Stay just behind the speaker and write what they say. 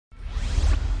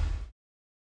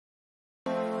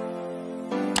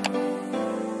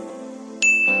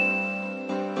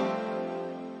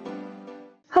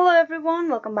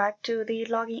everyone, welcome back to the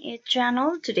Logging It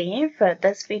channel. Today for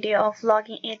this video of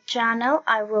Logging It channel,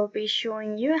 I will be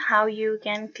showing you how you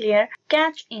can clear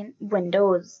cache in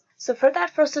Windows. So for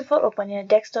that, first of all, open your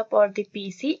desktop or the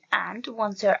PC, and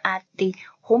once you're at the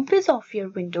home page of your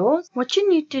Windows, what you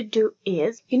need to do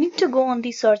is you need to go on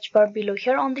the search bar below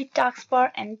here on the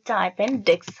taskbar and type in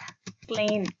disk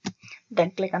clean.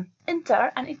 Then click on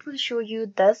enter and it will show you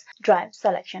this drive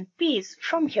selection piece.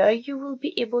 From here you will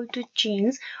be able to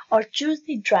change or choose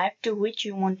the drive to which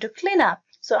you want to clean up.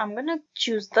 So I'm gonna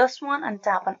choose this one and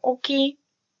tap on OK.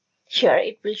 Here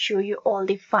it will show you all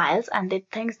the files and the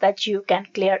things that you can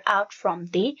clear out from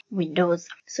the Windows.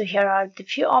 So here are the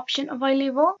few options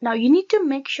available. Now you need to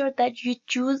make sure that you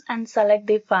choose and select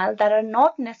the files that are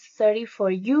not necessary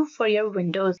for you for your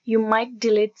Windows. You might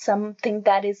delete something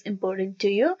that is important to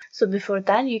you. So before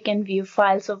that, you can view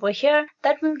files over here.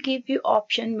 That will give you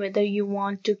option whether you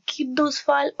want to keep those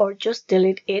files or just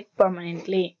delete it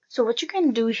permanently. So what you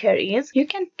can do here is you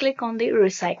can click on the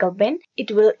recycle bin.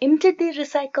 It will empty the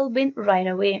recycle bin right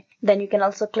away. Then you can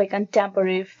also click on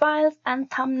temporary files and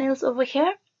thumbnails over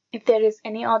here. If there is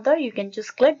any other, you can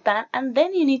just click that, and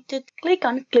then you need to click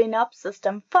on clean up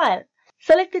system file.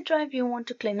 Select the drive you want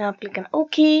to clean up, click on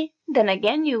OK. Then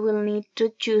again you will need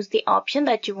to choose the option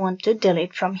that you want to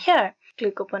delete from here.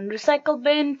 Click open recycle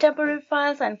bin, temporary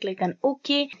files, and click on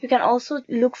OK. You can also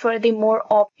look for the more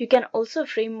options. You can also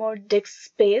free more disk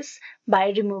space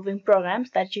by removing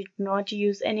programs that you do not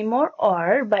use anymore,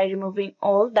 or by removing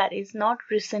all that is not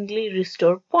recently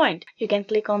restored point. You can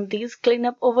click on these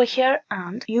cleanup over here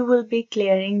and you will be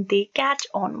clearing the cache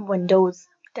on Windows.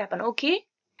 Tap on OK.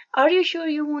 Are you sure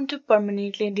you want to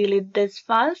permanently delete these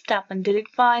files? Tap on delete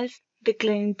files. The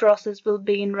cleaning process will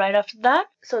begin right after that.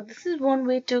 So this is one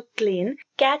way to clean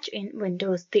cache in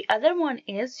Windows. The other one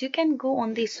is you can go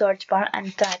on the search bar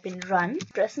and type in run,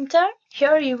 press enter.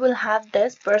 Here you will have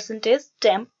this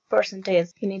 %temp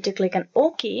 %. You need to click on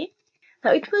OK.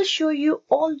 Now it will show you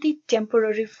all the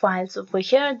temporary files over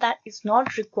here that is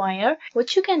not required.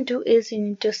 What you can do is you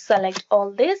need to select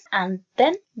all this and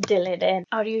then delete it.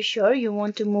 Are you sure you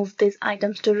want to move these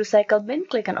items to recycle bin?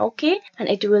 Click on OK and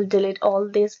it will delete all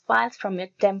these files from your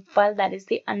temp file, that is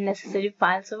the unnecessary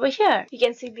files over here. You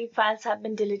can see the files have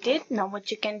been deleted. Now what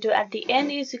you can do at the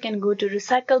end is you can go to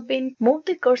recycle bin, move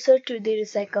the cursor to the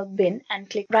recycle bin and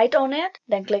click right on it,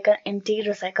 then click on empty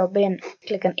recycle bin.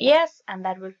 Click on yes and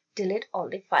that will delete all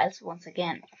the files once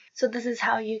again. So this is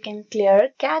how you can clear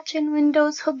cache in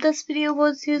Windows. Hope this video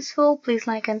was useful. Please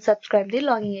like and subscribe the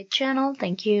Logging It channel.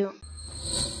 Thank you.